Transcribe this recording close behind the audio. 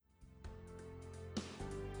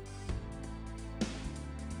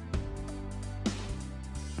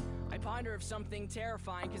ponder of something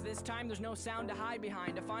terrifying, cause this time there's no sound to hide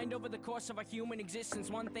behind. To find over the course of our human existence,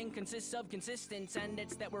 one thing consists of consistence, and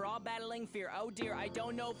it's that we're all battling fear. Oh dear, I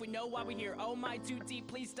don't know if we know why we're here. Oh my, too deep,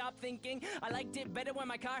 please stop thinking. I liked it better when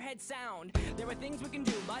my car had sound. There are things we can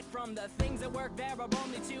do, but from the things that work there are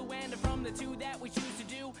only two, and from the two that we choose to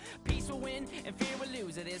do, peace will win and fear will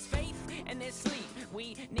lose. It is faith and there's sleep.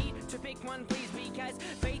 We need to pick one, please, because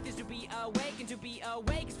faith is to be awake, and to be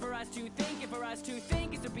awake is for us to think, and for us to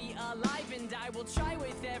think is to be alive. And I will try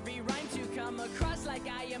with every rhyme to come across like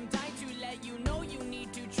I am dying to let you know you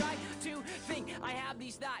need to try to think. I have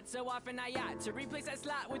these thoughts so often I ought to replace that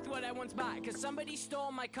slot with what I once bought, cause somebody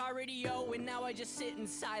stole my car radio and now I just sit in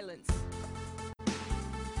silence.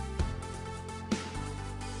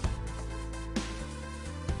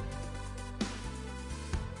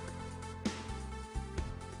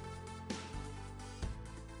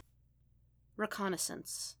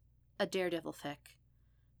 Reconnaissance, a Daredevil fic,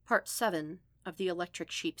 Part 7 of the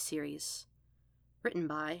Electric Sheep series. Written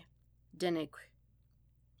by Denig.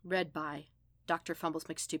 Read by Dr. Fumbles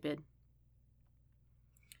McStupid.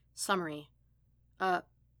 Summary.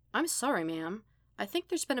 I'm sorry, ma'am. I think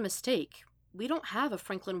there's been a mistake. We don't have a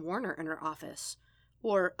Franklin Warner in our office.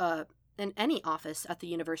 Or, in any office at the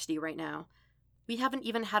university right now. We haven't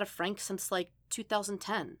even had a Frank since,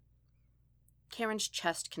 2010. Karen's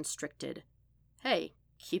chest constricted. Hey,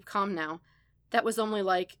 keep calm now. That was only,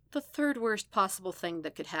 the third worst possible thing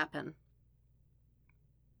that could happen.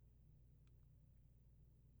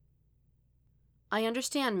 I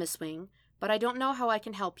understand, Miss Wing, but I don't know how I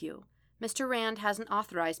can help you. Mr. Rand hasn't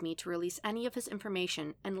authorized me to release any of his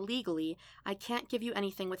information, and legally, I can't give you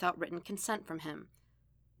anything without written consent from him.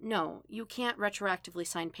 No, you can't retroactively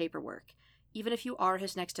sign paperwork, even if you are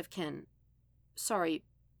his next of kin. Sorry,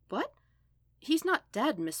 what? He's not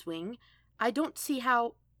dead, Miss Wing. I don't see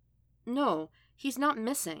how... No, he's not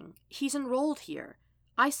missing. He's enrolled here.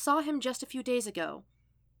 I saw him just a few days ago.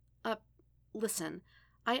 Listen,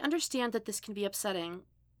 I understand that this can be upsetting.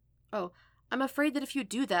 Oh, I'm afraid that if you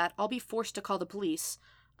do that, I'll be forced to call the police.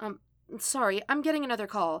 Sorry, I'm getting another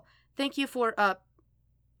call. Thank you for,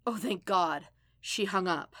 Oh, thank God. She hung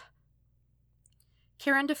up.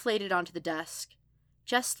 Karen deflated onto the desk.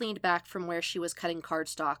 Jess leaned back from where she was cutting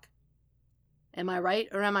cardstock. Am I right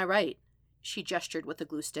or am I right? She gestured with the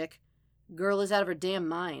glue stick. Girl is out of her damn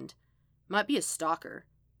mind. Might be a stalker.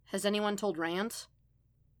 Has anyone told Rand?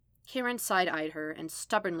 Karen side-eyed her and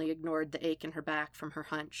stubbornly ignored the ache in her back from her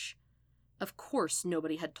hunch. Of course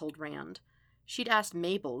nobody had told Rand. She'd asked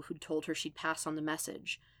Mabel, who'd told her she'd pass on the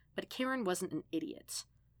message, but Karen wasn't an idiot.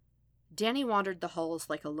 Danny wandered the halls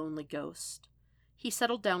like a lonely ghost. He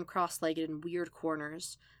settled down cross-legged in weird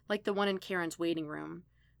corners, like the one in Karen's waiting room,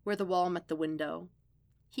 where the wall met the window.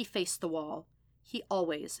 He faced the wall. He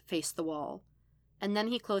always faced the wall. And then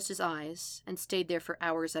he closed his eyes and stayed there for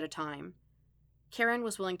hours at a time. Karen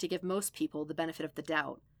was willing to give most people the benefit of the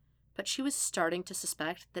doubt, but she was starting to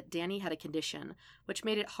suspect that Danny had a condition which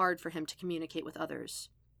made it hard for him to communicate with others.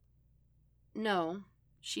 No,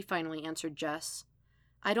 she finally answered Jess.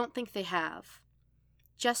 I don't think they have.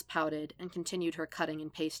 Jess pouted and continued her cutting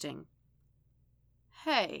and pasting.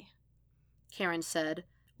 Hey, Karen said,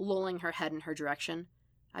 lolling her head in her direction.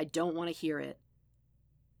 I don't want to hear it.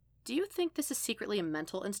 Do you think this is secretly a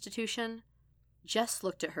mental institution? Jess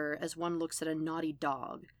looked at her as one looks at a naughty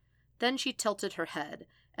dog. Then she tilted her head,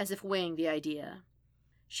 as if weighing the idea.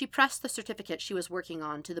 She pressed the certificate she was working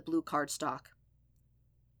on to the blue cardstock.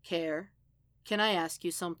 Care, can I ask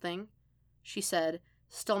you something? She said,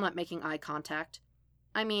 still not making eye contact.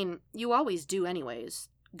 I mean, you always do anyways.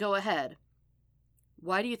 Go ahead.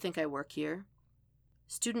 Why do you think I work here?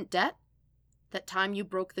 Student debt? That time you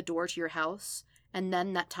broke the door to your house, and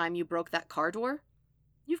then that time you broke that car door?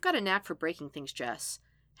 You've got a knack for breaking things, Jess.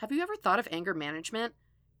 Have you ever thought of anger management?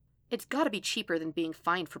 It's gotta be cheaper than being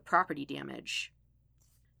fined for property damage.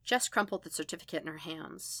 Jess crumpled the certificate in her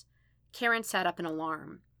hands. Karen sat up in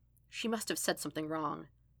alarm. She must have said something wrong.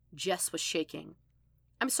 Jess was shaking.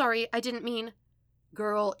 I'm sorry, I didn't mean...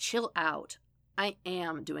 Girl, chill out. I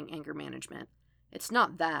am doing anger management. It's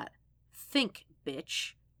not that. Think,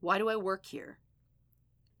 bitch. Why do I work here?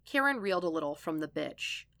 Karen reeled a little from the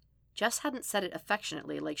bitch. Jess hadn't said it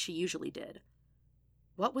affectionately like she usually did.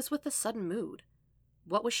 What was with the sudden mood?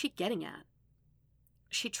 What was she getting at?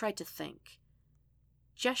 She tried to think.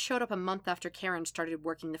 Jess showed up a month after Karen started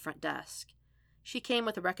working the front desk. She came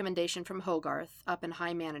with a recommendation from Hogarth, up in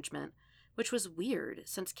high management, which was weird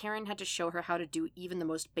since Karen had to show her how to do even the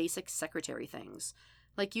most basic secretary things,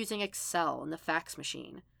 like using Excel and the fax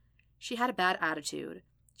machine. She had a bad attitude.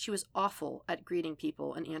 She was awful at greeting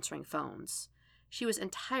people and answering phones. She was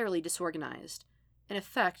entirely disorganized. In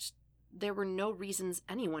effect, there were no reasons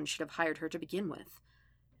anyone should have hired her to begin with,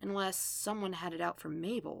 unless someone had it out for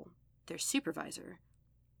Mabel, their supervisor.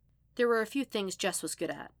 There were a few things Jess was good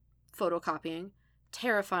at: photocopying,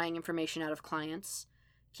 terrifying information out of clients,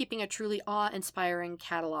 keeping a truly awe-inspiring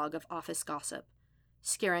catalog of office gossip,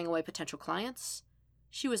 scaring away potential clients.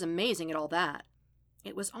 She was amazing at all that.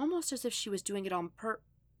 It was almost as if she was doing it on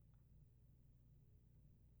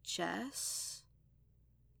Jess?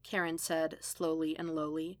 Karen said, slowly and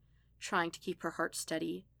lowly, trying to keep her heart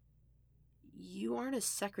steady. You aren't a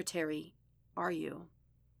secretary, are you?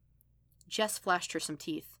 Jess flashed her some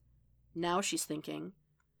teeth. Now she's thinking.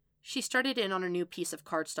 She started in on a new piece of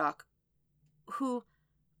cardstock.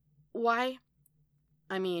 Why?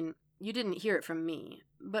 I mean, you didn't hear it from me,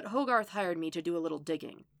 but Hogarth hired me to do a little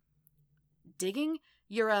digging. Digging?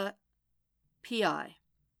 You're a PI.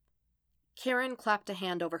 Karen clapped a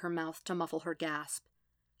hand over her mouth to muffle her gasp.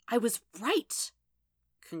 I was right!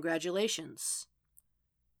 Congratulations.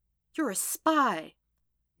 You're a spy.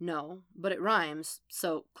 No, but it rhymes,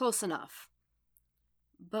 so close enough.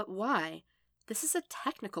 But why? This is a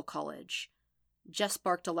technical college. Jess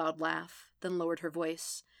barked a loud laugh, then lowered her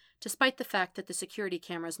voice, despite the fact that the security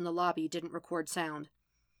cameras in the lobby didn't record sound.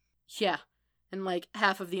 Yeah, and like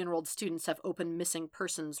half of the enrolled students have open missing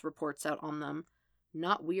persons reports out on them.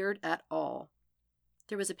 Not weird at all.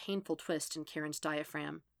 There was a painful twist in Karen's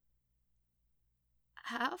diaphragm.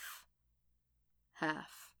 Half?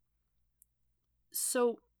 Half.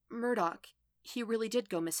 So, Murdoch, he really did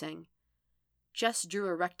go missing. Jess drew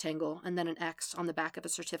a rectangle and then an X on the back of a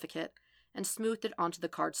certificate and smoothed it onto the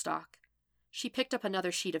cardstock. She picked up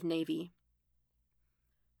another sheet of navy.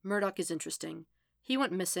 Murdoch is interesting. He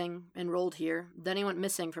went missing, enrolled here, then he went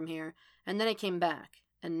missing from here, and then he came back.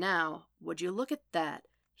 And now, would you look at that,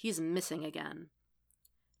 he's missing again.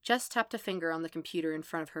 Jess tapped a finger on the computer in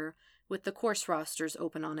front of her, with the course rosters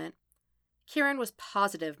open on it. Karen was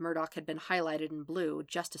positive Murdoch had been highlighted in blue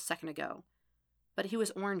just a second ago, but he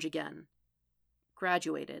was orange again.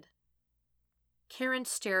 Graduated. Karen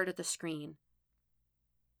stared at the screen.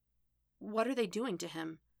 What are they doing to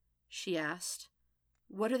him? She asked.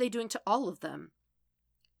 What are they doing to all of them?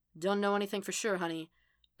 Don't know anything for sure, honey,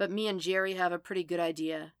 but me and Jerry have a pretty good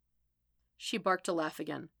idea. She barked a laugh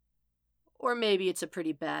again. Or maybe it's a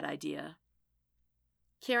pretty bad idea.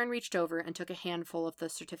 Karen reached over and took a handful of the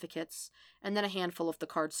certificates, and then a handful of the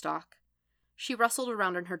cardstock. She rustled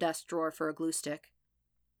around in her desk drawer for a glue stick.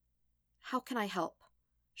 How can I help?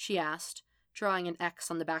 She asked, drawing an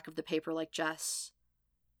X on the back of the paper like Jess.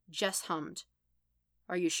 Jess hummed.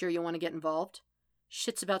 Are you sure you want to get involved?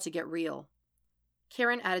 Shit's about to get real.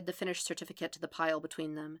 Karen added the finished certificate to the pile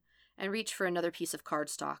between them, and reached for another piece of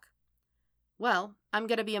cardstock. Well, I'm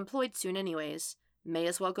going to be employed soon anyways. May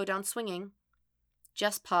as well go down swinging.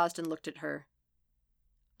 Jess paused and looked at her.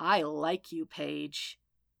 I like you, Paige.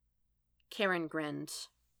 Karen grinned.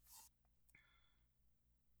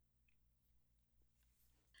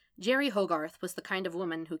 Jerry Hogarth was the kind of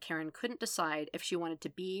woman who Karen couldn't decide if she wanted to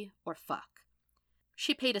be or fuck.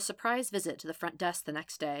 She paid a surprise visit to the front desk the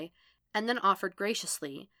next day, and then offered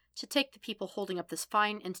graciously to take the people holding up this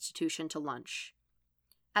fine institution to lunch.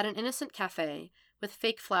 At an innocent cafe, with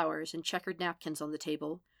fake flowers and checkered napkins on the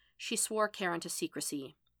table, she swore Karen to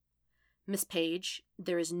secrecy. Miss Page,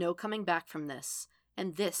 there is no coming back from this,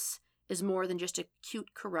 and this is more than just a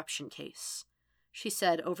cute corruption case, she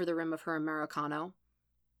said over the rim of her Americano.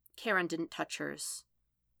 Karen didn't touch hers.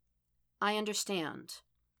 I understand.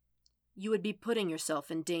 You would be putting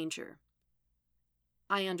yourself in danger.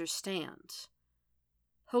 I understand.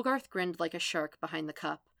 Hogarth grinned like a shark behind the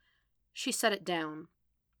cup. She set it down.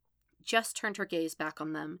 Jess turned her gaze back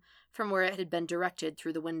on them, from where it had been directed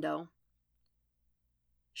through the window.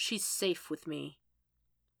 She's safe with me,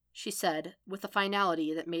 she said, with a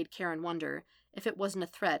finality that made Karen wonder if it wasn't a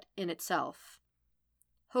threat in itself.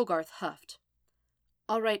 Hogarth huffed.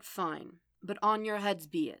 All right, fine, but on your heads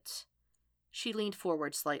be it. She leaned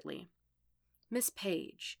forward slightly. Miss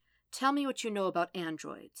Page, tell me what you know about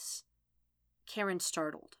androids. Karen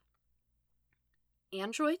startled.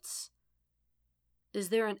 Androids? Is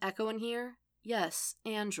there an echo in here? Yes,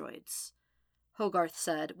 androids, Hogarth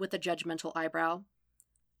said with a judgmental eyebrow.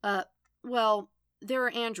 Well, there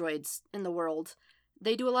are androids in the world.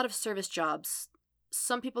 They do a lot of service jobs.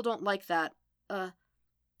 Some people don't like that.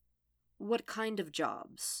 What kind of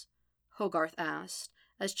jobs? Hogarth asked,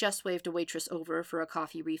 as Jess waved a waitress over for a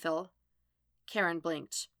coffee refill. Karen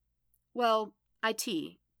blinked. Well,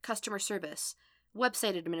 IT, customer service,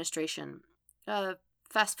 website administration,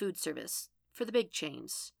 fast food service, for the big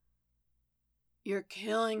chains. You're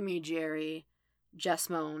killing me, Jerry, Jess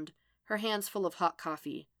moaned, her hands full of hot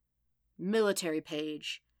coffee. Military,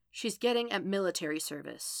 Page. She's getting at military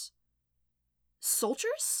service.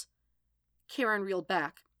 Soldiers? Karen reeled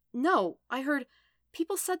back. No, I heard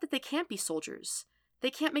people said that they can't be soldiers. They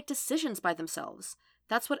can't make decisions by themselves.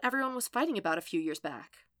 That's what everyone was fighting about a few years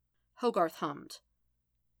back. Hogarth hummed.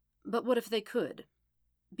 But what if they could?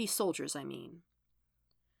 Be soldiers, I mean.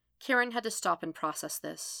 Karen had to stop and process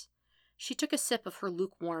this. She took a sip of her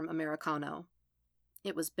lukewarm Americano.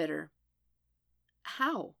 It was bitter.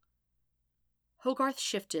 How? Hogarth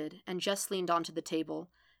shifted and Jess leaned onto the table,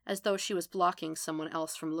 as though she was blocking someone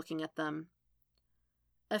else from looking at them.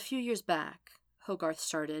 A few years back, Hogarth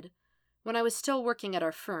started, when I was still working at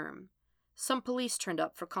our firm, some police turned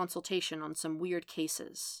up for consultation on some weird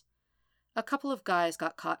cases. A couple of guys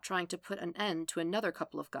got caught trying to put an end to another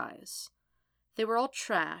couple of guys. They were all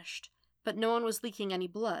trashed, but no one was leaking any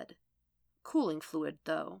blood. Cooling fluid,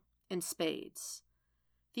 though, in spades.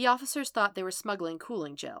 The officers thought they were smuggling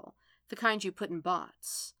cooling gel, the kind you put in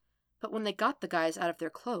bots. But when they got the guys out of their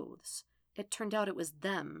clothes, it turned out it was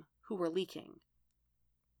them who were leaking.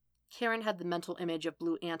 Karen had the mental image of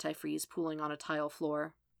blue antifreeze pooling on a tile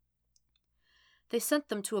floor. They sent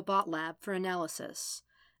them to a bot lab for analysis,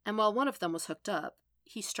 and while one of them was hooked up,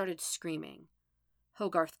 he started screaming.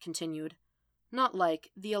 Hogarth continued, not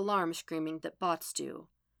like the alarm screaming that bots do,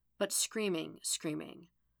 but screaming.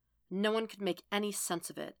 No one could make any sense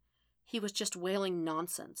of it. He was just wailing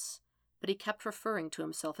nonsense, but he kept referring to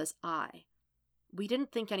himself as I. We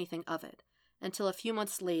didn't think anything of it, until a few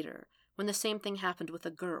months later, when the same thing happened with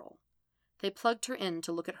a girl. They plugged her in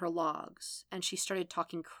to look at her logs, and she started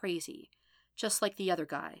talking crazy, just like the other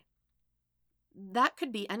guy. That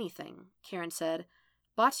could be anything, Karen said.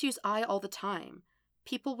 Bots use I all the time.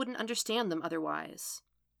 People wouldn't understand them otherwise.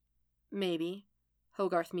 Maybe,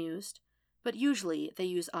 Hogarth mused, but usually they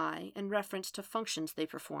use I in reference to functions they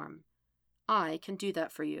perform. I can do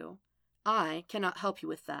that for you. I cannot help you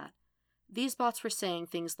with that. These bots were saying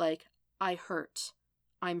things like, I hurt.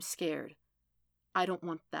 I'm scared. I don't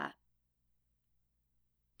want that.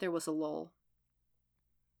 There was a lull.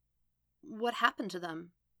 What happened to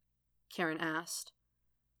them? Karen asked.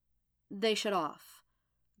 They shut off.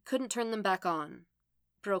 Couldn't turn them back on.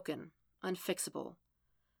 Broken. Unfixable.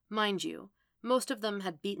 Mind you, most of them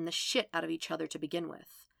had beaten the shit out of each other to begin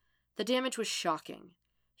with. The damage was shocking.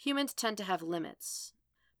 Humans tend to have limits,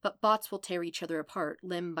 but bots will tear each other apart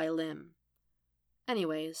limb by limb.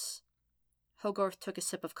 Anyways, Hogarth took a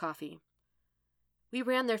sip of coffee. We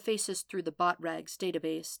ran their faces through the bot regs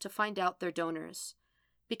database to find out their donors,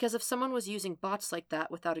 because if someone was using bots like that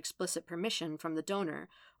without explicit permission from the donor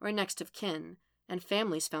or next of kin, and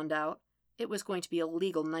families found out, it was going to be a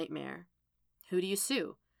legal nightmare. Who do you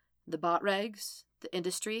sue? The bot regs? The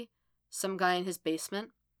industry? Some guy in his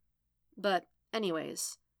basement? But,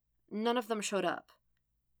 anyways, none of them showed up.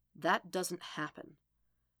 That doesn't happen.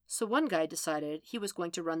 So one guy decided he was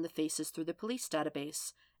going to run the faces through the police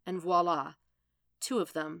database, and voila. 2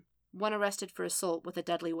 of them, one arrested for assault with a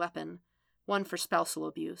deadly weapon, one for spousal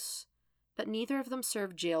abuse. But neither of them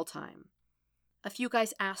served jail time. A few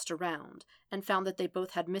guys asked around and found that they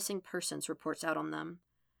both had missing persons reports out on them.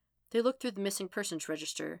 They looked through the missing persons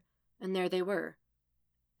register, and there they were.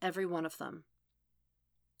 Every one of them.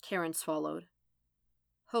 Karen swallowed.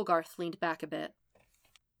 Hogarth leaned back a bit.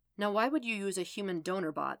 Now why would you use a human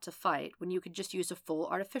donor bot to fight when you could just use a full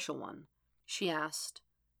artificial one? She asked.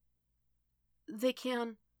 They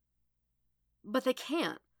can. But they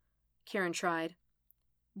can't, Karen tried.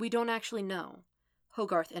 We don't actually know,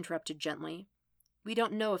 Hogarth interrupted gently. We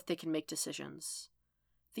don't know if they can make decisions.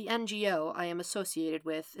 The NGO I am associated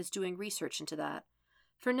with is doing research into that.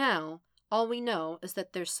 For now, all we know is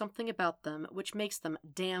that there's something about them which makes them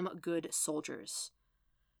damn good soldiers.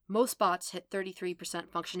 Most bots hit 33%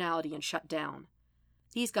 functionality and shut down.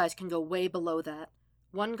 These guys can go way below that.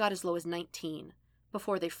 One got as low as 19,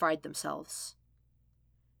 before they fried themselves.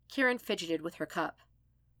 Karen fidgeted with her cup.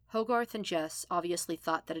 Hogarth and Jess obviously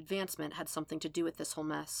thought that advancement had something to do with this whole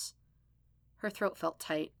mess. Her throat felt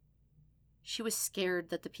tight. She was scared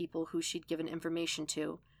that the people who she'd given information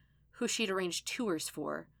to, who she'd arranged tours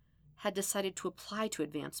for, had decided to apply to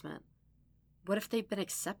advancement. What if they'd been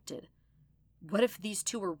accepted? What if these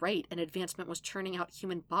 2 were right and advancement was churning out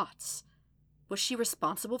human bots? Was she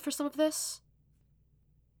responsible for some of this?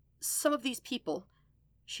 Some of these people,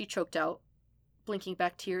 she choked out, blinking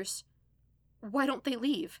back tears. Why don't they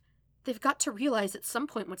leave? They've got to realize at some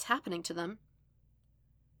point what's happening to them.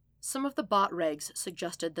 Some of the bot regs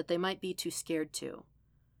suggested that they might be too scared to.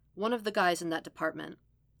 One of the guys in that department,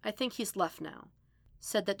 I think he's left now,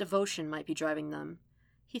 said that devotion might be driving them.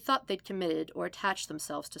 He thought they'd committed or attached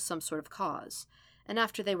themselves to some sort of cause, and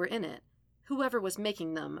after they were in it, whoever was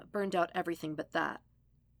making them burned out everything but that.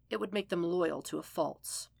 It would make them loyal to a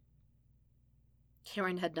fault.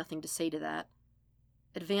 Karen had nothing to say to that.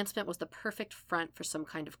 Advancement was the perfect front for some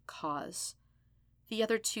kind of cause. The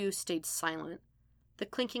other two stayed silent. The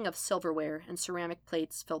clinking of silverware and ceramic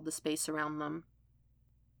plates filled the space around them.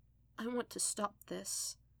 "I want to stop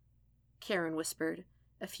this," Karen whispered,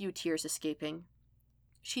 a few tears escaping.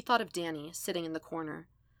 She thought of Danny sitting in the corner,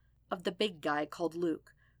 of the big guy called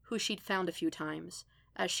Luke, who she'd found a few times,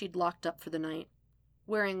 as she'd locked up for the night,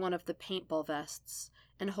 wearing one of the paintball vests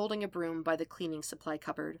and holding a broom by the cleaning supply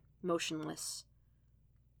cupboard, motionless.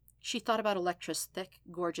 She thought about Electra's thick,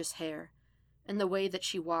 gorgeous hair, and the way that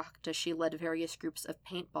she walked as she led various groups of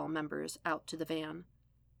paintball members out to the van.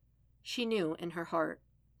 She knew in her heart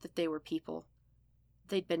that they were people.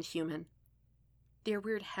 They'd been human. Their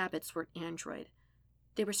weird habits were android.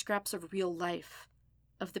 They were scraps of real life,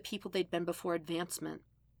 of the people they'd been before advancement.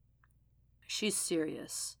 "She's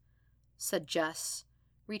serious," said Jess,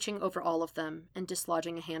 reaching over all of them and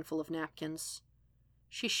dislodging a handful of napkins.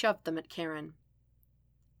 She shoved them at Karen.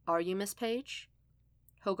 "Are you, Miss Page?"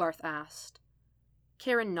 Hogarth asked.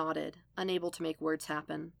 Karen nodded, unable to make words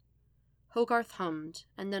happen. Hogarth hummed,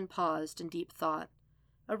 and then paused in deep thought,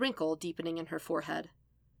 a wrinkle deepening in her forehead.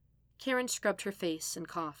 Karen scrubbed her face and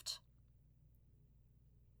coughed.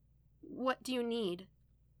 "What do you need?"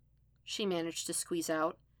 she managed to squeeze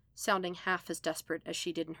out, sounding half as desperate as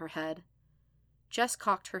she did in her head. Jess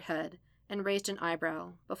cocked her head and raised an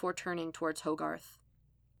eyebrow before turning towards Hogarth.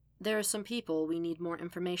 "There are some people we need more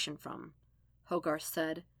information from," Hogarth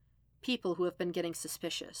said. "People who have been getting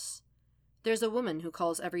suspicious. There's a woman who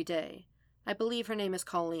calls every day. I believe her name is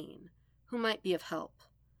Colleen, who might be of help.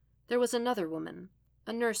 There was another woman,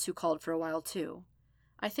 a nurse who called for a while too.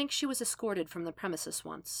 I think she was escorted from the premises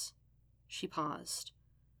once." She paused.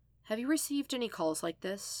 "Have you received any calls like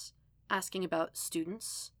this, asking about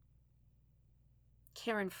students?"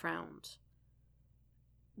 Karen frowned.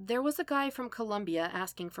 "There was a guy from Columbia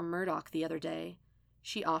asking for Murdoch the other day,"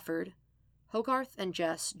 she offered. Hogarth and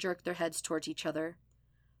Jess jerked their heads towards each other.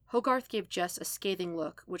 Hogarth gave Jess a scathing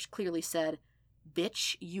look, which clearly said,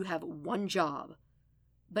 "Bitch, you have one job."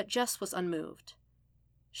 But Jess was unmoved.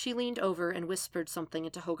 She leaned over and whispered something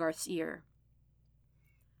into Hogarth's ear.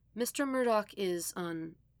 "Mr. Murdoch is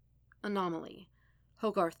an anomaly,"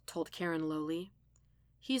 Hogarth told Karen lowly.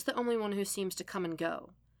 "He's the only one who seems to come and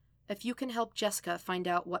go. If you can help Jessica find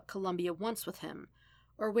out what Columbia wants with him,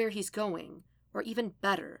 or where he's going, or even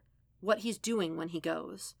better, what he's doing when he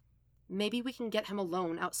goes, maybe we can get him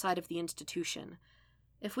alone outside of the institution.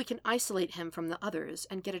 If we can isolate him from the others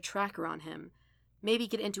and get a tracker on him, maybe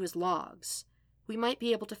get into his logs, we might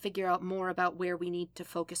be able to figure out more about where we need to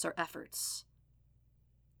focus our efforts."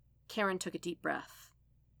 Karen took a deep breath.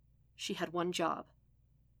 She had one job.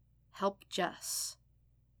 Help Jess.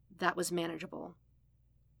 That was manageable.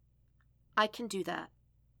 "I can do that."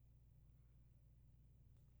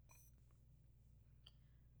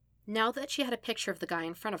 Now that she had a picture of the guy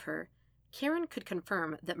in front of her, Karen could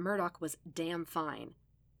confirm that Murdoch was damn fine.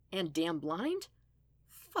 And damn blind?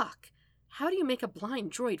 Fuck. How do you make a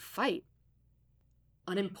blind droid fight?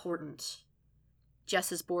 "Unimportant."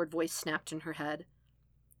 Jess's bored voice snapped in her head.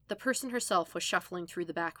 The person herself was shuffling through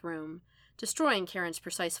the back room, destroying Karen's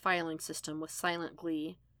precise filing system with silent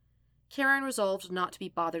glee. Karen resolved not to be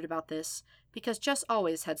bothered about this, because Jess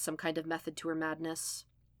always had some kind of method to her madness.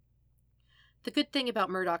 The good thing about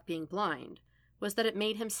Murdoch being blind was that it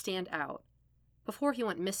made him stand out. Before he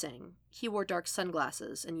went missing, he wore dark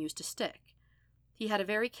sunglasses and used a stick. He had a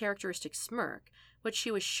very characteristic smirk, which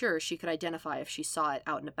she was sure she could identify if she saw it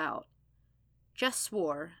out and about. Jess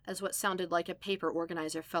swore as what sounded like a paper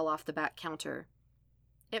organizer fell off the back counter.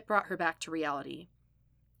 It brought her back to reality.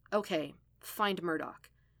 Okay, find Murdoch.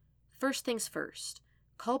 First things first,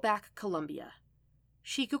 call back Columbia.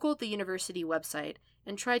 She Googled the university website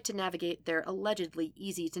and tried to navigate their allegedly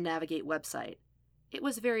easy-to-navigate website. It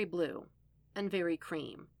was very blue and very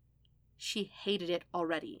cream. She hated it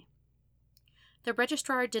already. The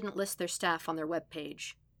registrar didn't list their staff on their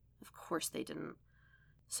webpage. Of course they didn't.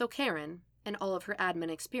 So Karen, in all of her admin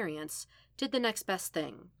experience, did the next best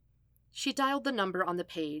thing. She dialed the number on the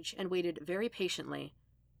page and waited very patiently,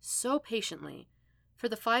 so patiently, for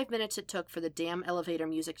the 5 minutes it took for the damn elevator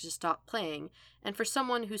music to stop playing, and for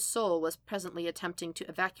someone whose soul was presently attempting to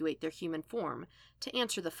evacuate their human form to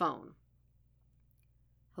answer the phone.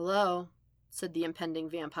 "Hello," said the impending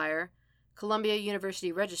vampire. "Columbia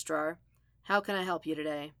University Registrar. How can I help you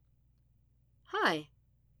today?" "Hi,"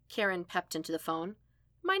 Karen pepped into the phone.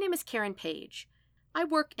 "My name is Karen Page. I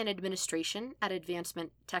work in administration at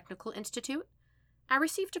Advancement Technical Institute. I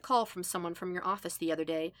received a call from someone from your office the other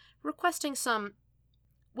day requesting some,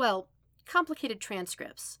 well, complicated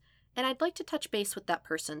transcripts and I'd like to touch base with that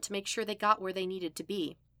person to make sure they got where they needed to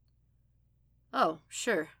be." "Oh,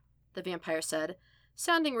 sure," the vampire said,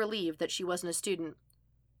 sounding relieved that she wasn't a student.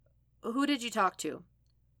 "Who did you talk to?"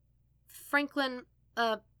 "Franklin,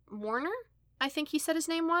 Warner? I think he said his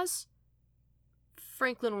name was."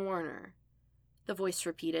 "Franklin Warner," the voice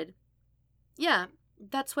repeated. "Yeah,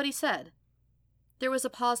 that's what he said." There was a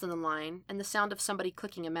pause on the line, and the sound of somebody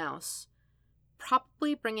clicking a mouse,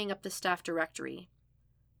 probably bringing up the staff directory.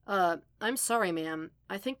 I'm sorry, ma'am.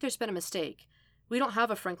 I think there's been a mistake. We don't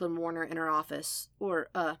have a Franklin Warner in our office, or,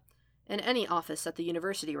 in any office at the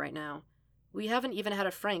university right now. We haven't even had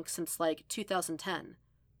a Frank since, 2010.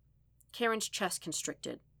 Karen's chest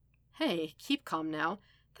constricted. Hey, keep calm now.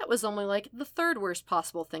 That was only, the third worst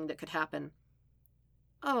possible thing that could happen.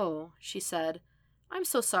 "Oh," she said. "I'm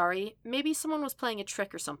so sorry. Maybe someone was playing a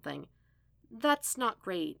trick or something. That's not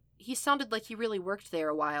great. He sounded like he really worked there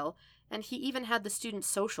a while, and he even had the student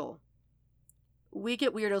social." "We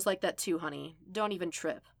get weirdos like that too, honey. Don't even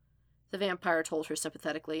trip," the vampire told her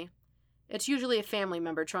sympathetically. "It's usually a family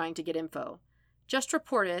member trying to get info. Just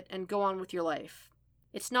report it and go on with your life.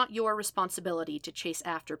 It's not your responsibility to chase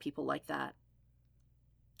after people like that."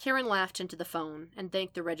 Karen laughed into the phone and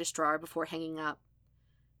thanked the registrar before hanging up.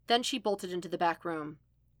 Then she bolted into the back room.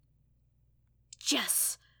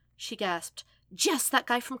 "Jess!" she gasped. "Jess, that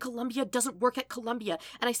guy from Columbia doesn't work at Columbia,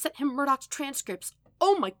 and I sent him Murdoch's transcripts.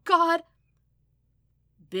 Oh my God!"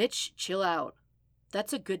 "Bitch, chill out.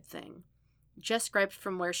 That's a good thing." Jess griped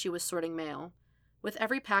from where she was sorting mail. With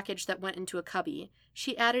every package that went into a cubby,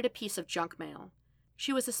 she added a piece of junk mail.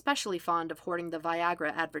 She was especially fond of hoarding the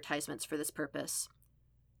Viagra advertisements for this purpose.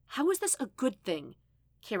 "How is this a good thing?"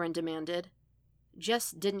 Karen demanded.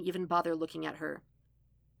 Jess didn't even bother looking at her.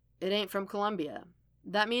 "It ain't from Columbia.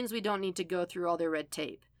 That means we don't need to go through all their red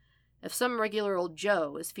tape. If some regular old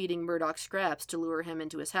Joe is feeding Murdoch scraps to lure him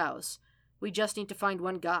into his house, we just need to find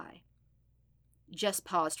one guy." Jess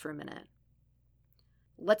paused for a minute.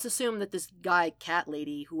 "Let's assume that this guy, cat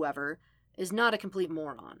lady, whoever, is not a complete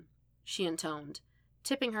moron," she intoned,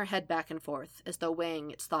 tipping her head back and forth as though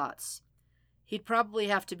weighing its thoughts. "He'd probably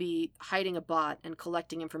have to be hiding a bot and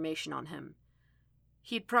collecting information on him.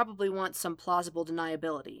 He'd probably want some plausible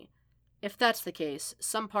deniability. If that's the case,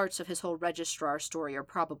 some parts of his whole registrar story are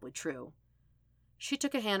probably true." She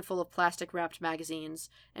took a handful of plastic-wrapped magazines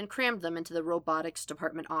and crammed them into the robotics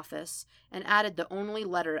department office and added the only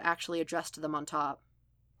letter actually addressed to them on top.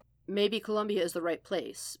 "Maybe Columbia is the right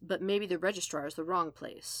place, but maybe the registrar is the wrong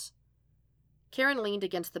place." Karen leaned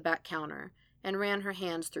against the back counter and ran her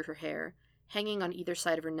hands through her hair, hanging on either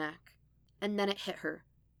side of her neck. And then it hit her.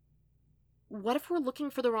 "What if we're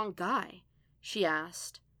looking for the wrong guy?" she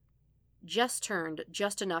asked. Jess turned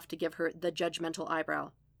just enough to give her the judgmental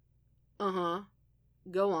eyebrow. "Uh-huh.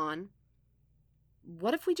 Go on."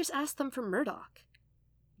 "What if we just ask them for Murdoch?"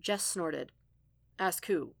 Jess snorted. "Ask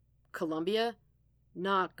who? Columbia?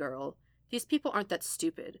 Nah, girl. These people aren't that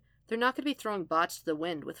stupid. They're not going to be throwing bots to the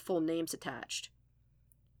wind with full names attached."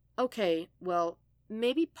 "Okay, well,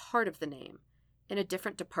 maybe part of the name. In a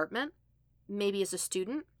different department? Maybe as a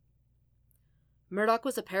student?" Murdoch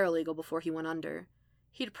was a paralegal before he went under.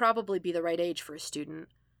 He'd probably be the right age for a student.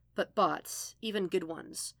 But bots, even good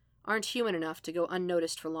ones, aren't human enough to go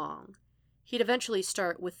unnoticed for long. He'd eventually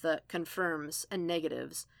start with the confirms and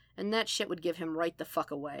negatives, and that shit would give him right the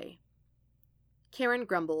fuck away. Karen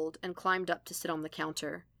grumbled and climbed up to sit on the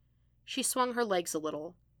counter. She swung her legs a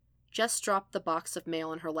little. Jess dropped the box of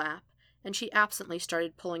mail in her lap, and she absently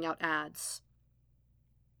started pulling out ads.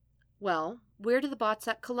 "Well, where do the bots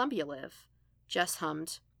at Columbia live?" Jess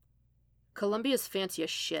hummed. "Columbia's fancy as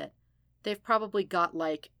shit. They've probably got,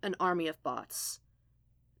 an army of bots.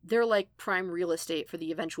 They're like prime real estate for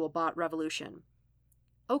the eventual bot revolution."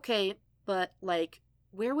 "Okay, but,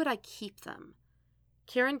 where would I keep them?"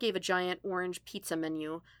 Karen gave a giant orange pizza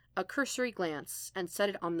menu a cursory glance and set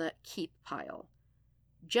it on the keep pile.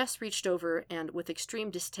 Jess reached over and, with extreme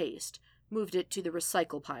distaste, moved it to the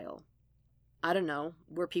recycle pile. "I don't know,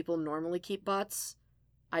 where people normally keep bots?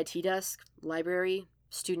 IT desk, library,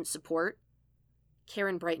 student support?"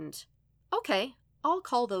 Karen brightened. "Okay, I'll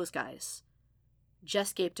call those guys."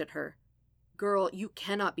 Jess gaped at her. "Girl, you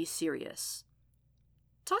cannot be serious."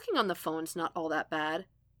 "Talking on the phone's not all that bad."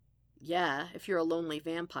 "Yeah, if you're a lonely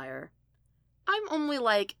vampire." "I'm only,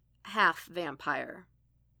 half vampire."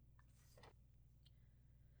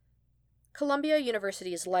 Columbia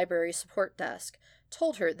University's library support desk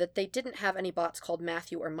told her that they didn't have any bots called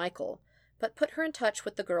Matthew or Michael, but put her in touch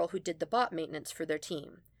with the girl who did the bot maintenance for their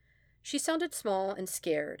team. She sounded small and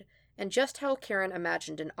scared, and just how Karen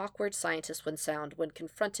imagined an awkward scientist would sound when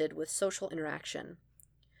confronted with social interaction.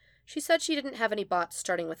 She said she didn't have any bots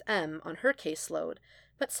starting with M on her caseload,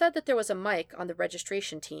 but said that there was a Mike on the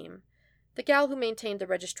registration team. The gal who maintained the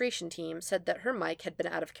registration team said that her Mike had been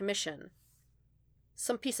out of commission.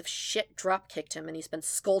 Some piece of shit drop-kicked him and he's been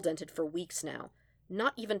skull-dented for weeks now.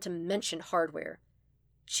 Not even to mention hardware.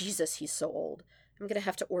 Jesus, he's so old. I'm gonna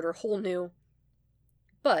have to order a whole new...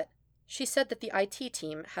 But she said that the IT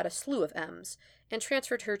team had a slew of M's and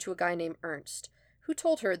transferred her to a guy named Ernst, who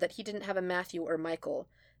told her that he didn't have a Matthew or Michael,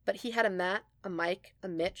 but he had a Matt, a Mike, a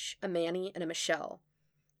Mitch, a Manny, and a Michelle.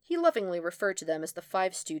 He lovingly referred to them as the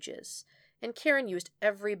Five Stooges, and Karen used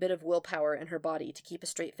every bit of willpower in her body to keep a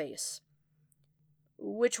straight face.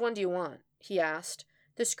 "Which one do you want?" he asked,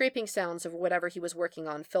 the scraping sounds of whatever he was working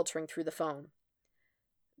on filtering through the phone.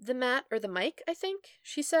 "The Matt or the Mike, I think,"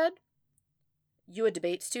 she said. "You a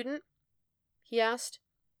debate student?" he asked.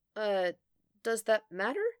 Does that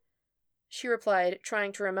matter?" she replied,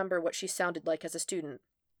 trying to remember what she sounded like as a student.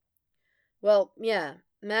 "Well, yeah,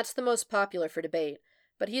 Matt's the most popular for debate,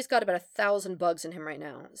 but he's got about 1,000 bugs in him right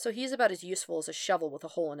now, so he's about as useful as a shovel with a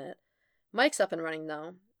hole in it. Mike's up and running,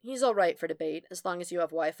 though. He's all right for debate, as long as you have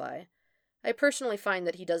Wi-Fi. I personally find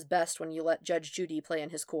that he does best when you let Judge Judy play in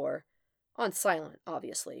his core. On silent,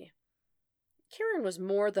 obviously." Karen was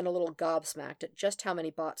more than a little gobsmacked at just how many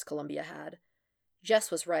bots Columbia had. Jess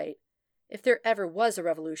was right. If there ever was a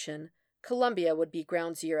revolution, Columbia would be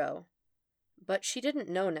ground zero. But she didn't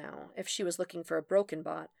know now if she was looking for a broken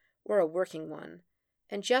bot or a working one,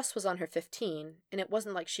 and Jess was on her 15, and it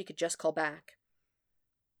wasn't like she could just call back.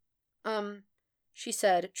 She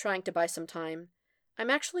said, trying to buy some time.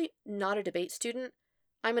 "I'm actually not a debate student.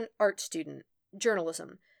 I'm an art student.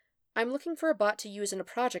 Journalism. I'm looking for a bot to use in a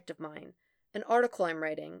project of mine, an article I'm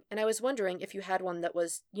writing, and I was wondering if you had one that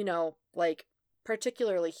was,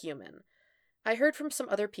 particularly human. I heard from some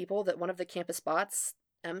other people that one of the campus bots,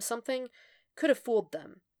 M something, could have fooled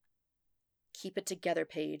them." "Keep it together,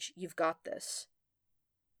 Paige. You've got this."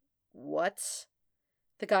 "What?"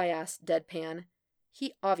 the guy asked deadpan.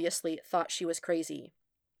 He obviously thought she was crazy.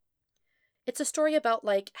 "It's a story about,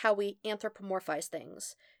 how we anthropomorphize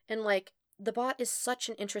things, and, the bot is such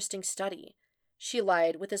an interesting study," she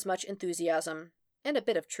lied with as much enthusiasm, and a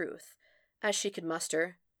bit of truth, as she could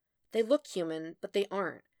muster. "They look human, but they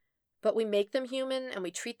aren't. But we make them human, and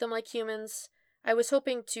we treat them like humans. I was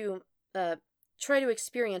hoping to, try to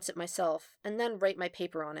experience it myself, and then write my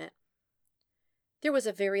paper on it." There was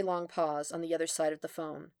a very long pause on the other side of the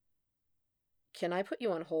phone. "Can I put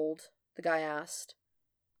you on hold?" the guy asked.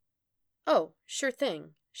 "Oh, sure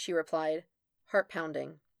thing," she replied, heart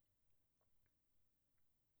pounding.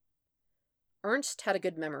 Ernst had a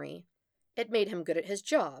good memory. It made him good at his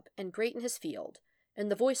job and great in his field, and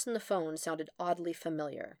the voice in the phone sounded oddly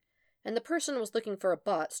familiar. And the person was looking for a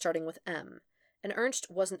bot starting with M, and Ernst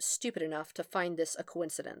wasn't stupid enough to find this a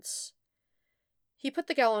coincidence. He put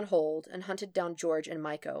the gal on hold and hunted down George and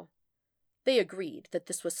Maiko. They agreed that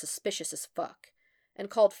this was suspicious as fuck, and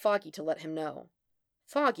called Foggy to let him know.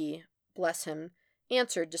 Foggy, bless him,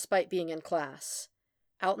 answered despite being in class.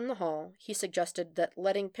 Out in the hall, he suggested that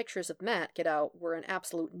letting pictures of Matt get out were an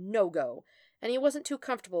absolute no-go, and he wasn't too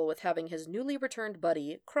comfortable with having his newly returned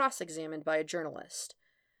buddy cross-examined by a journalist.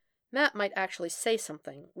 Matt might actually say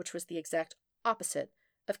something, which was the exact opposite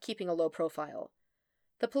of keeping a low profile.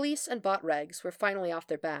 The police and bot regs were finally off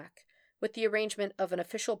their back, with the arrangement of an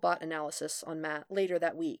official bot analysis on Matt later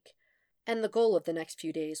that week, and the goal of the next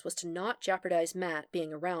few days was to not jeopardize Matt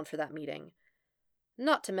being around for that meeting.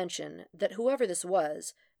 Not to mention that whoever this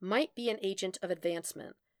was might be an agent of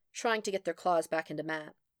advancement, trying to get their claws back into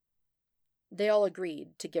Matt. They all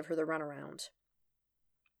agreed to give her the runaround.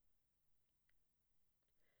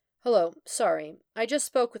 "Hello, sorry, I just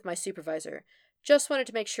spoke with my supervisor. Just wanted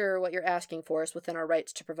to make sure what you're asking for is within our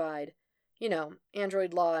rights to provide.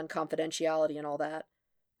 Android law and confidentiality and all that,"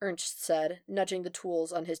 Ernst said, nudging the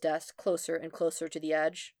tools on his desk closer and closer to the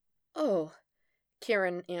edge. "Oh,"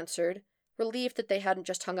 Karen answered, relieved that they hadn't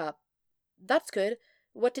just hung up. "That's good.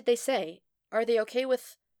 What did they say? Are they okay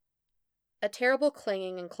with—" A terrible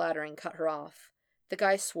clanging and clattering cut her off. The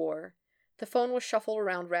guy swore. The phone was shuffled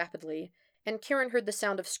around rapidly, and Karen heard the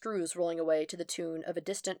sound of screws rolling away to the tune of a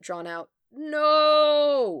distant, drawn-out,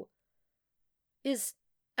 "No!" "Is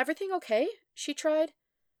everything okay?" she tried.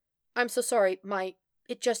 "I'm so sorry,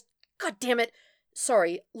 God damn it!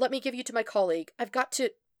 Sorry, let me give you to my colleague. I've got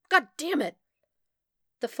to... God damn it!"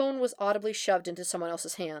 The phone was audibly shoved into someone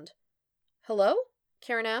else's hand. "Hello?"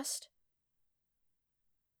 Karen asked.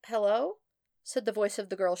 "Hello?" said the voice of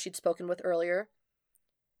the girl she'd spoken with earlier.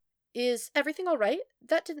 "Is everything all right?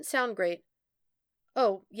 That didn't sound great."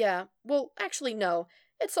 "Oh, yeah. Well, actually, no.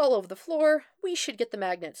 It's all over the floor. We should get the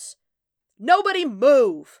magnets." "Nobody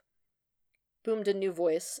move!" boomed a new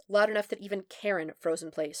voice, loud enough that even Karen froze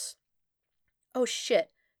in place. "Oh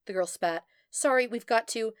shit," the girl spat. "Sorry, we've got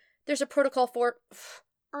to. There's a protocol for...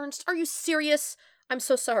 Ernst, are you serious? I'm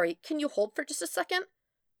so sorry. Can you hold for just a second?"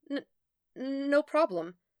 No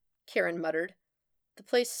problem," Karen muttered. The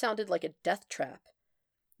place sounded like a death trap.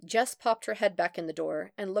 Jess popped her head back in the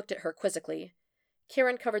door and looked at her quizzically.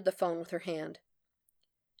 Karen covered the phone with her hand.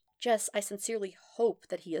 "Jess, I sincerely hope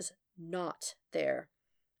that he is not there."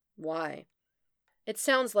 "Why?" "It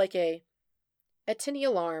sounds like a..." A tinny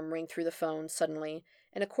alarm rang through the phone suddenly,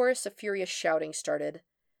 and a chorus of furious shouting started.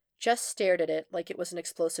 Jess stared at it like it was an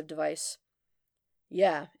explosive device.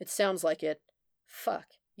 "Yeah, it sounds like it.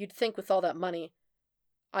 Fuck, you'd think with all that money..."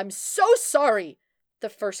 "I'm so sorry!" the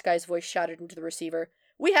first guy's voice shouted into the receiver.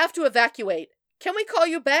 "We have to evacuate. Can we call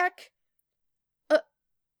you back?"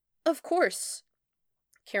 Of course,"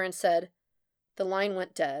 Karen said. The line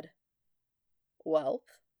went dead. "Welp,"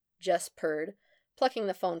 Jess purred, plucking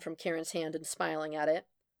the phone from Karen's hand and smiling at it.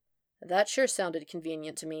 "That sure sounded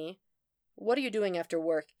convenient to me. What are you doing after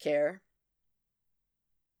work, Care?"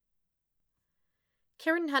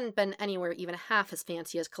 Karen hadn't been anywhere even half as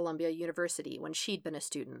fancy as Columbia University when she'd been a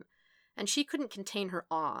student, and she couldn't contain her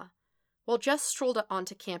awe. While Jess strolled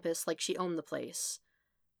onto campus like she owned the place.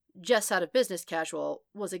 Jess out of business casual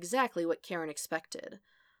was exactly what Karen expected,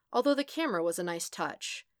 although the camera was a nice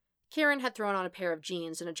touch. Karen had thrown on a pair of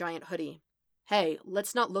jeans and a giant hoodie. "Hey,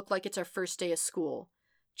 let's not look like it's our first day of school,"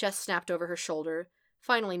 Jess snapped over her shoulder,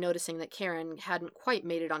 finally noticing that Karen hadn't quite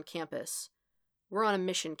made it on campus. "We're on a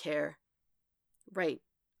mission, Care." "Right.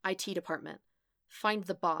 IT department. Find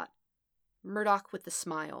the bot." Murdoch with the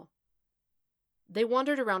smile. They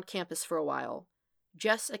wandered around campus for a while,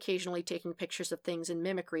 Jess occasionally taking pictures of things in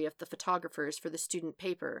mimicry of the photographers for the student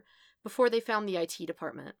paper, before they found the IT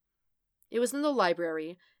department. It was in the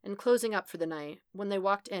library, and closing up for the night, when they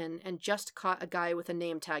walked in and just caught a guy with a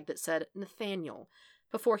name tag that said Nathaniel,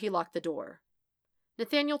 before he locked the door.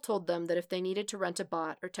 Nathaniel told them that if they needed to rent a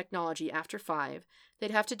bot or technology after 5,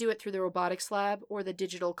 they'd have to do it through the robotics lab or the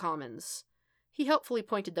digital commons. He helpfully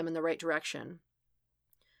pointed them in the right direction.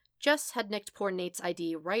 Jess had nicked poor Nate's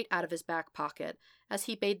ID right out of his back pocket as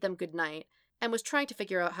he bade them good night, and was trying to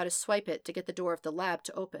figure out how to swipe it to get the door of the lab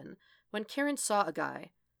to open, when Karen saw a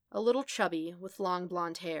guy, a little chubby with long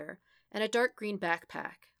blonde hair, and a dark green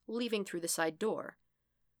backpack, leaving through the side door.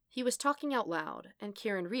 He was talking out loud, and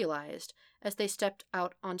Karen realized, as they stepped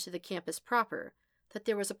out onto the campus proper, that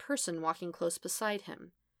there was a person walking close beside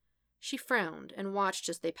him. She frowned and watched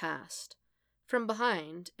as they passed. From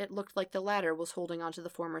behind, it looked like the latter was holding onto the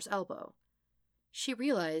former's elbow. She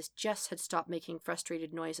realized Jess had stopped making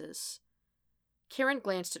frustrated noises. Karen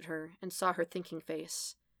glanced at her and saw her thinking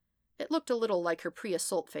face. It looked a little like her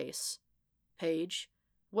pre-assault face. "Paige,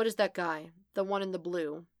 what is that guy, the one in the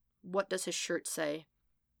blue? What does his shirt say?"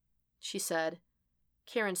 She said.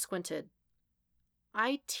 Karen squinted.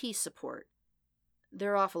 "IT support.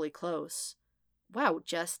 They're awfully close. Wow,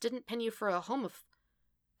 Jess, didn't pin you for a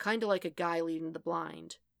kinda like a guy leading the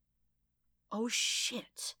blind." "Oh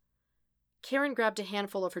shit." Karen grabbed a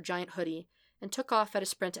handful of her giant hoodie and took off at a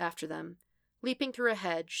sprint after them, leaping through a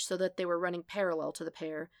hedge so that they were running parallel to the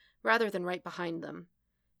pair, rather than right behind them.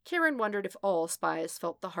 Karen wondered if all spies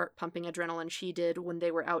felt the heart-pumping adrenaline she did when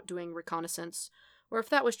they were out doing reconnaissance, or if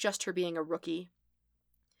that was just her being a rookie.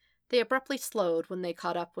 They abruptly slowed when they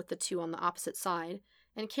caught up with the two on the opposite side,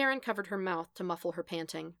 and Karen covered her mouth to muffle her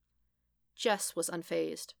panting. Jess was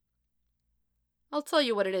unfazed. "I'll tell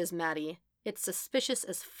you what it is, Maddie. It's suspicious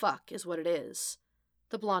as fuck, is what it is,"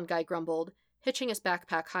 the blonde guy grumbled, hitching his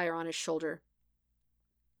backpack higher on his shoulder.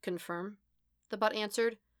 "Confirm?" the bot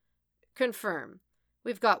answered. "Confirm.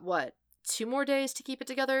 We've got, 2 more days to keep it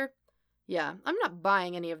together? Yeah, I'm not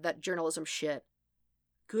buying any of that journalism shit."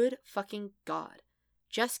 Good fucking God.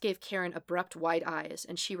 Jess gave Karen abrupt wide eyes,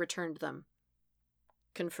 and she returned them.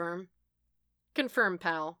 "Confirm?" "Confirm,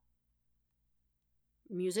 pal."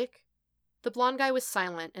 Music? The blonde guy was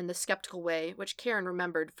silent in the skeptical way which Karen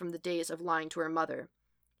remembered from the days of lying to her mother.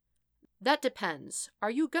 "That depends.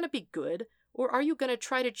 Are you gonna be good, or are you gonna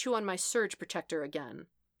try to chew on my surge protector again?"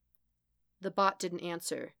 The bot didn't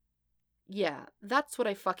answer. "Yeah, that's what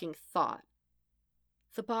I fucking thought."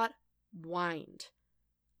 The bot whined.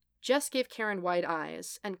 Jess gave Karen wide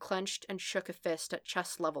eyes, and clenched and shook a fist at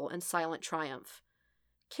chest level in silent triumph.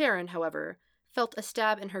 Karen, however, felt a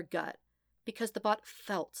stab in her gut, because the bot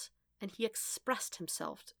felt, and he expressed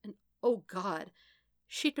himself, and oh God,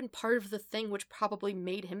 she'd been part of the thing which probably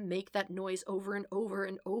made him make that noise over and over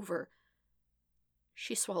and over.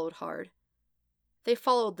 She swallowed hard. They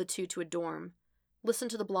followed the two to a dorm,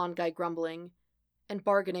 listened to the blonde guy grumbling, and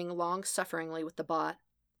bargaining long-sufferingly with the bot.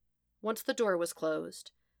 Once the door was closed,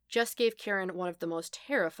 Jess gave Karen one of the most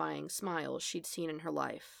terrifying smiles she'd seen in her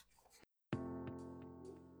life.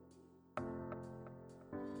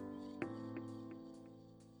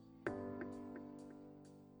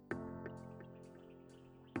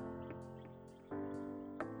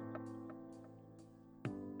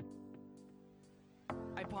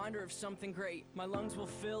 I ponder of something great. My lungs will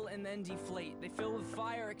fill and then deflate. They fill with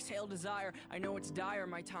fire, exhale desire. I know it's dire,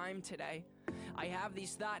 my time today. I have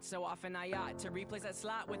these thoughts so often I ought to replace that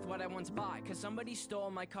slot with what I once bought. Cause somebody stole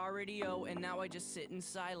my car radio and now I just sit in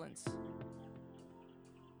silence.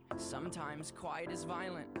 Sometimes quiet is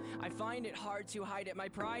violent. I find it hard to hide it. My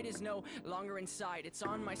pride is no longer inside. It's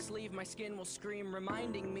on my sleeve, my skin will scream,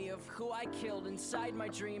 reminding me of who I killed inside my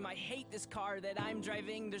dream. I hate this car that I'm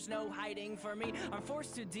driving. There's no hiding for me. I'm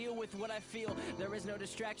forced to deal with what I feel. There is no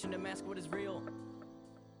distraction to mask what is real.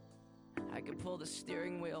 I could pull the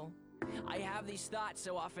steering wheel. I have these thoughts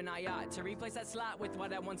so often I ought to replace that slot with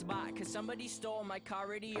what I once bought. Cause somebody stole my car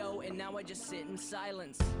radio and now I just sit in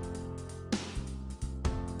silence.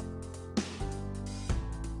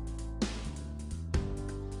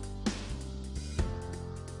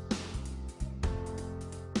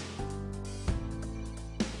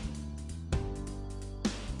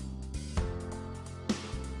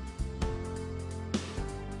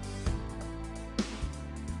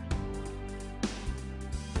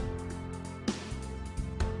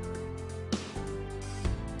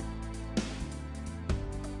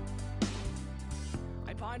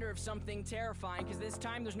 Of something terrifying, cause this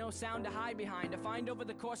time there's no sound to hide behind. To find over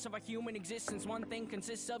the course of our human existence, one thing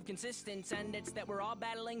consists of consistence, and it's that we're all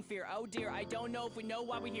battling fear. Oh dear, I don't know if we know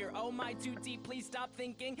why we're here. Oh my, too deep, please stop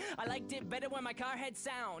thinking. I liked it better when my car had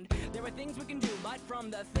sound. There are things we can do, but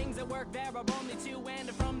from the things that work there are only two, and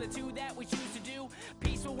from the two that we choose to do,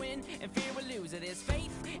 peace will win and fear will lose. There's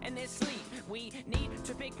faith and there's sleep. We need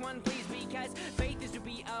to pick one, please, because faith is to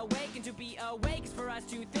be awake, and to be awake is for us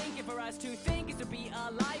to think, and for us to think is to be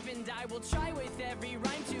alive. And I will try with every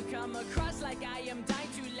rhyme to come across like I am dying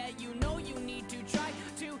to let you know you need to try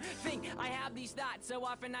to think. I have these thoughts so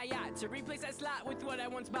often I ought to replace that slot with what I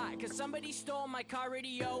once bought. Cause somebody stole my car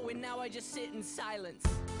radio and now I just sit in silence.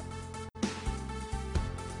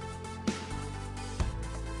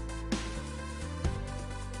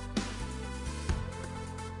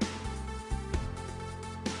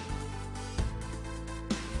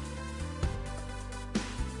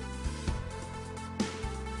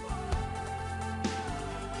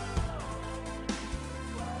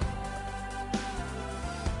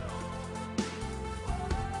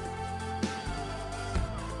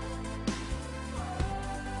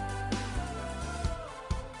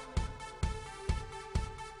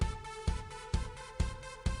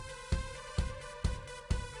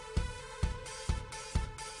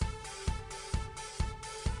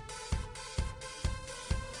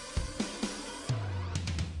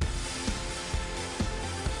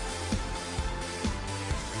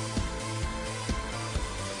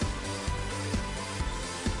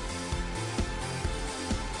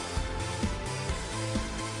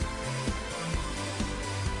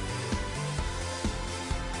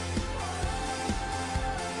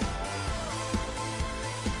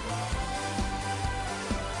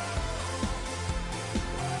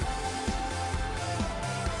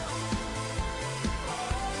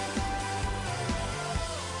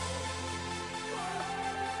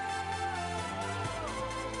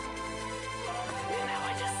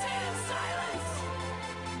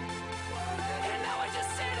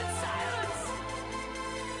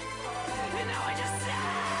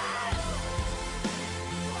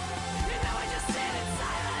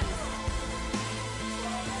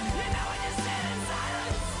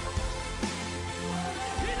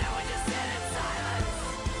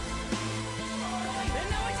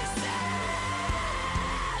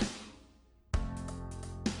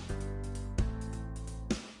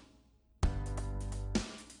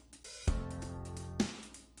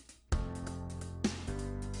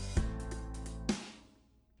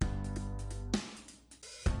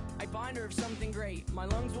 Reminder of something great. My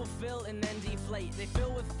lungs will fill and then deflate. They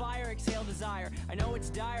fill with fire, exhale desire. I know it's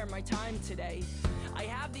dire, my time today. I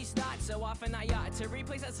have these thoughts so often I ought to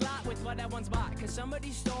replace that slot with what I once bought. Cause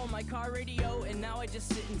somebody stole my car radio and now I just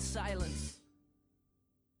sit in silence.